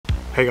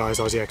Hey guys,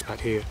 Aussie Expat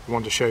here. I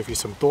wanted to share with you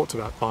some thoughts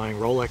about buying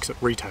Rolex at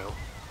retail.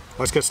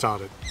 Let's get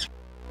started.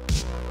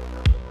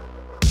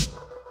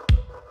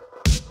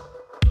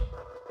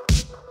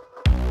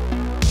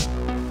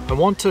 I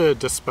want to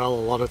dispel a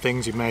lot of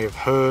things you may have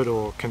heard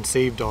or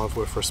conceived of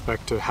with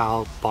respect to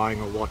how buying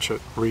a watch at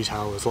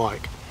retail is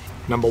like.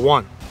 Number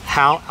one,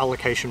 how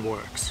allocation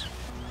works.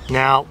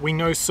 Now, we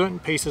know certain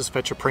pieces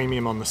fetch a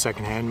premium on the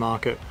second-hand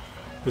market.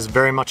 This is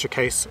very much a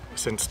case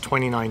since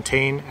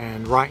 2019,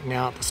 and right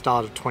now at the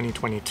start of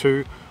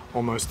 2022,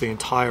 almost the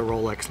entire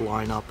Rolex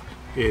lineup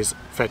is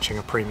fetching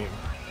a premium.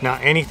 Now,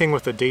 anything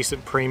with a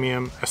decent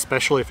premium,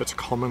 especially if it's a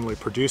commonly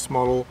produced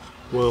model,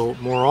 will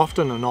more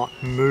often than not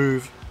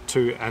move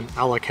to an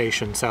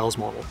allocation sales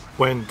model.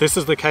 When this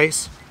is the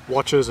case,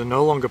 watches are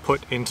no longer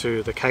put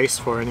into the case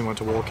for anyone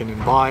to walk in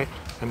and buy,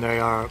 and they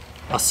are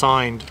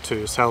assigned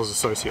to sales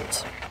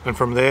associates. And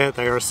from there,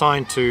 they are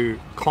assigned to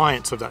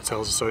clients of that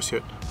sales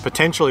associate,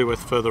 potentially with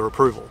further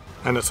approval.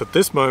 And it's at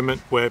this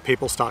moment where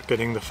people start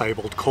getting the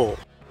fabled call.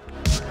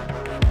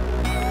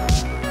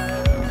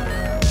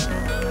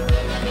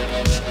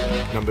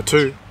 Number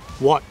two,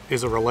 what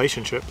is a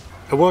relationship?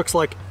 It works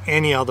like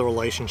any other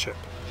relationship.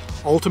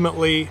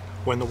 Ultimately,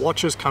 when the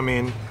watches come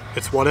in,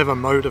 it's whatever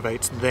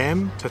motivates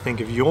them to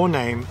think of your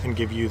name and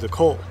give you the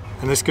call.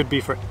 And this could be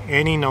for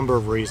any number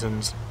of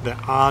reasons. There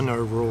are no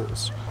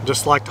rules. I'd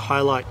just like to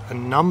highlight a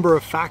number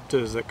of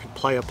factors that could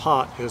play a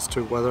part as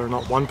to whether or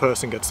not one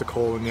person gets the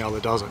call and the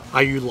other doesn't.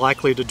 Are you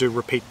likely to do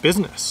repeat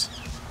business?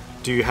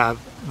 Do you have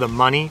the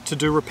money to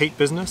do repeat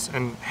business,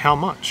 and how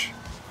much?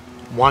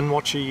 1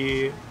 watch a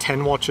year,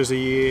 10 watches a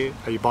year?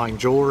 Are you buying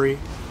jewelry?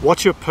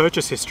 What's your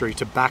purchase history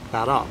to back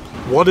that up?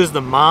 What is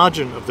the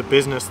margin of the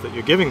business that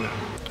you're giving them?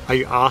 Are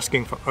you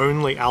asking for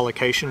only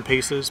allocation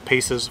pieces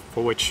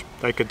for which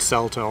they could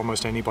sell to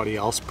almost anybody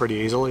else pretty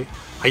easily?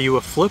 Are you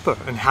a flipper,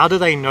 and how do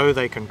they know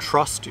they can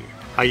trust you?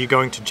 Are you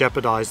going to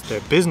jeopardize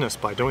their business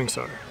by doing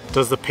so?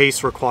 Does the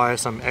piece require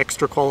some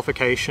extra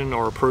qualification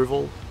or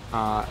approval?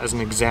 As an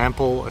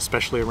example,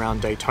 especially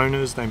around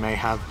Daytonas, they may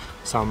have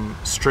some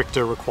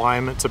stricter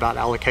requirements about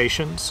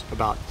allocations,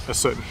 about a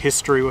certain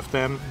history with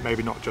them,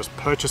 maybe not just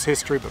purchase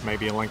history, but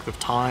maybe a length of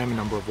time, a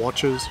number of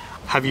watches.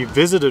 Have you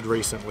visited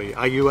recently?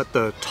 Are you at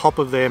the top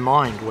of their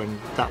mind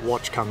when that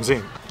watch comes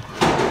in?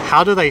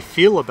 How do they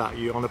feel about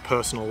you on a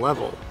personal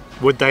level?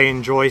 Would they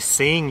enjoy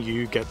seeing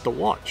you get the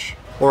watch?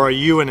 Or are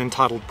you an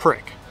entitled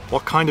prick?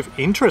 What kind of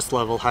interest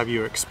level have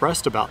you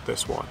expressed about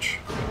this watch?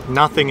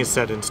 Nothing is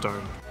set in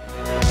stone.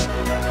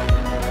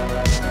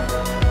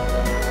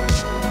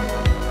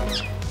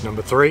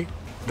 Number three,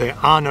 there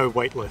are no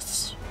wait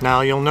lists.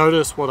 Now, you'll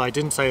notice what I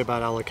didn't say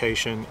about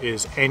allocation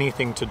is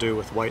anything to do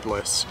with wait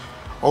lists.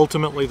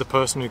 Ultimately, the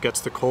person who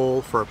gets the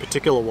call for a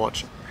particular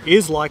watch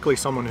is likely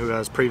someone who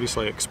has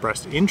previously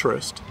expressed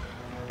interest,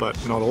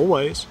 but not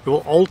always. It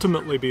will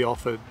ultimately be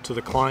offered to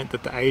the client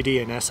that the AD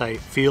and SA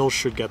feels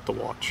should get the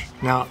watch.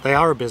 Now, they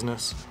are a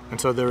business,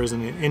 and so there is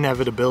an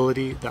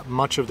inevitability that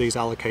much of these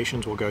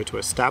allocations will go to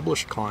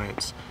established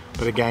clients,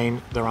 but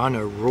again, there are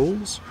no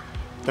rules.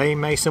 They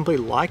may simply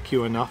like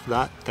you enough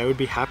that they would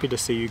be happy to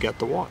see you get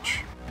the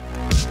watch.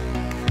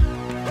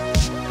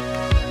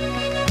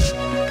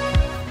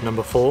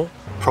 Number four,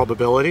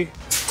 probability.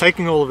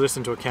 Taking all of this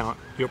into account,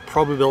 your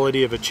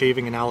probability of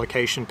achieving an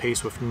allocation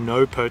piece with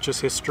no purchase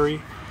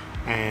history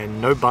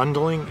and no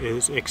bundling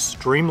is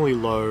extremely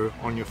low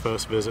on your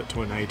first visit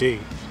to an AD.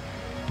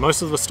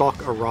 Most of the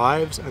stock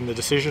arrives, and the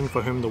decision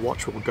for whom the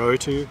watch will go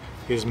to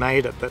is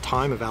made at the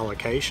time of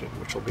allocation,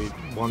 which will be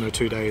 1 or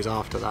 2 days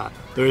after that.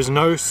 There is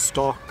no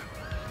stock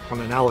on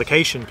an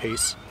allocation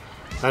piece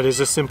that is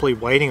just simply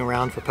waiting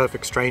around for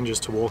perfect strangers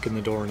to walk in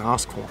the door and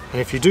ask for.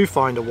 And if you do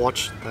find a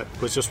watch that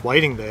was just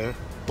waiting there,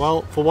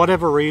 well, for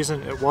whatever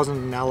reason, it wasn't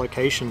an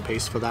allocation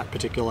piece for that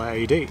particular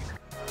AD.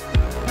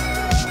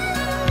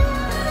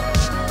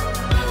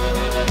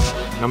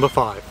 Number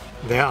five,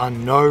 there are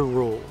no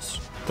rules.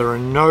 There are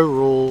no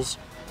rules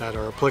that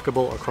are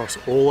applicable across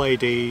all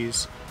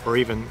ADs or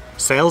even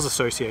sales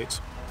associates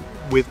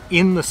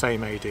within the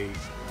same AD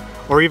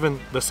or even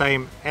the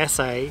same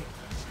SA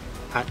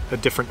at a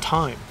different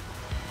time.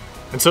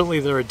 And certainly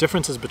there are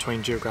differences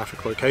between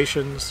geographic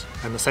locations,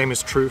 and the same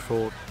is true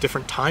for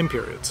different time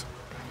periods.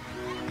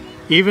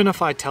 Even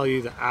if I tell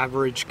you the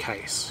average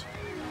case,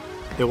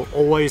 there will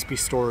always be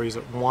stories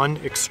at one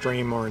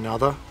extreme or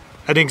another.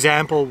 An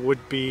example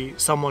would be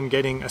someone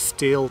getting a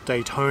steel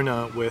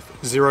Daytona with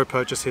 0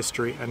 purchase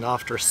history and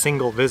after a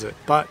single visit.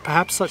 But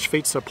perhaps such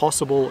feats are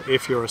possible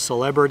if you're a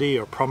celebrity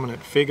or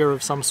prominent figure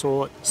of some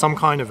sort, some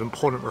kind of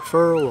important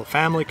referral or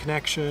family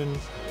connection,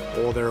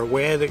 or they're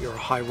aware that you're a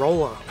high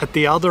roller. At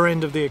the other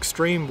end of the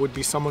extreme would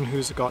be someone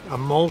who's got a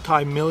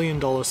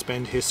multi-million-dollar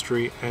spend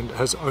history and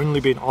has only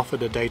been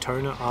offered a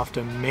Daytona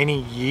after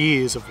many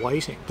years of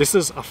waiting. This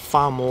is a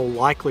far more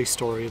likely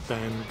story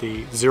than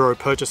the 0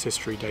 purchase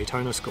history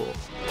Daytona score.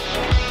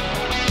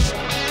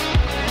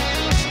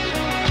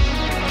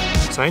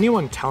 So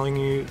anyone telling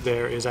you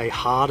there is a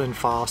hard and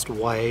fast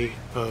way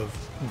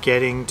of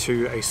getting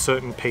to a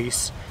certain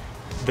piece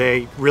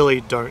they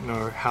really don't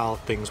know how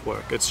things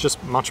work. It's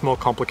just much more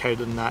complicated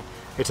than that.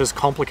 It's as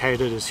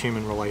complicated as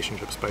human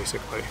relationships,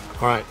 basically.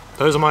 Alright,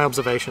 those are my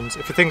observations.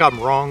 If you think I'm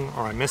wrong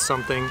or I missed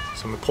something,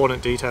 some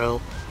important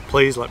detail,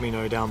 please let me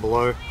know down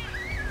below.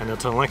 And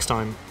until next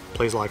time,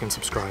 please like and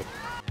subscribe.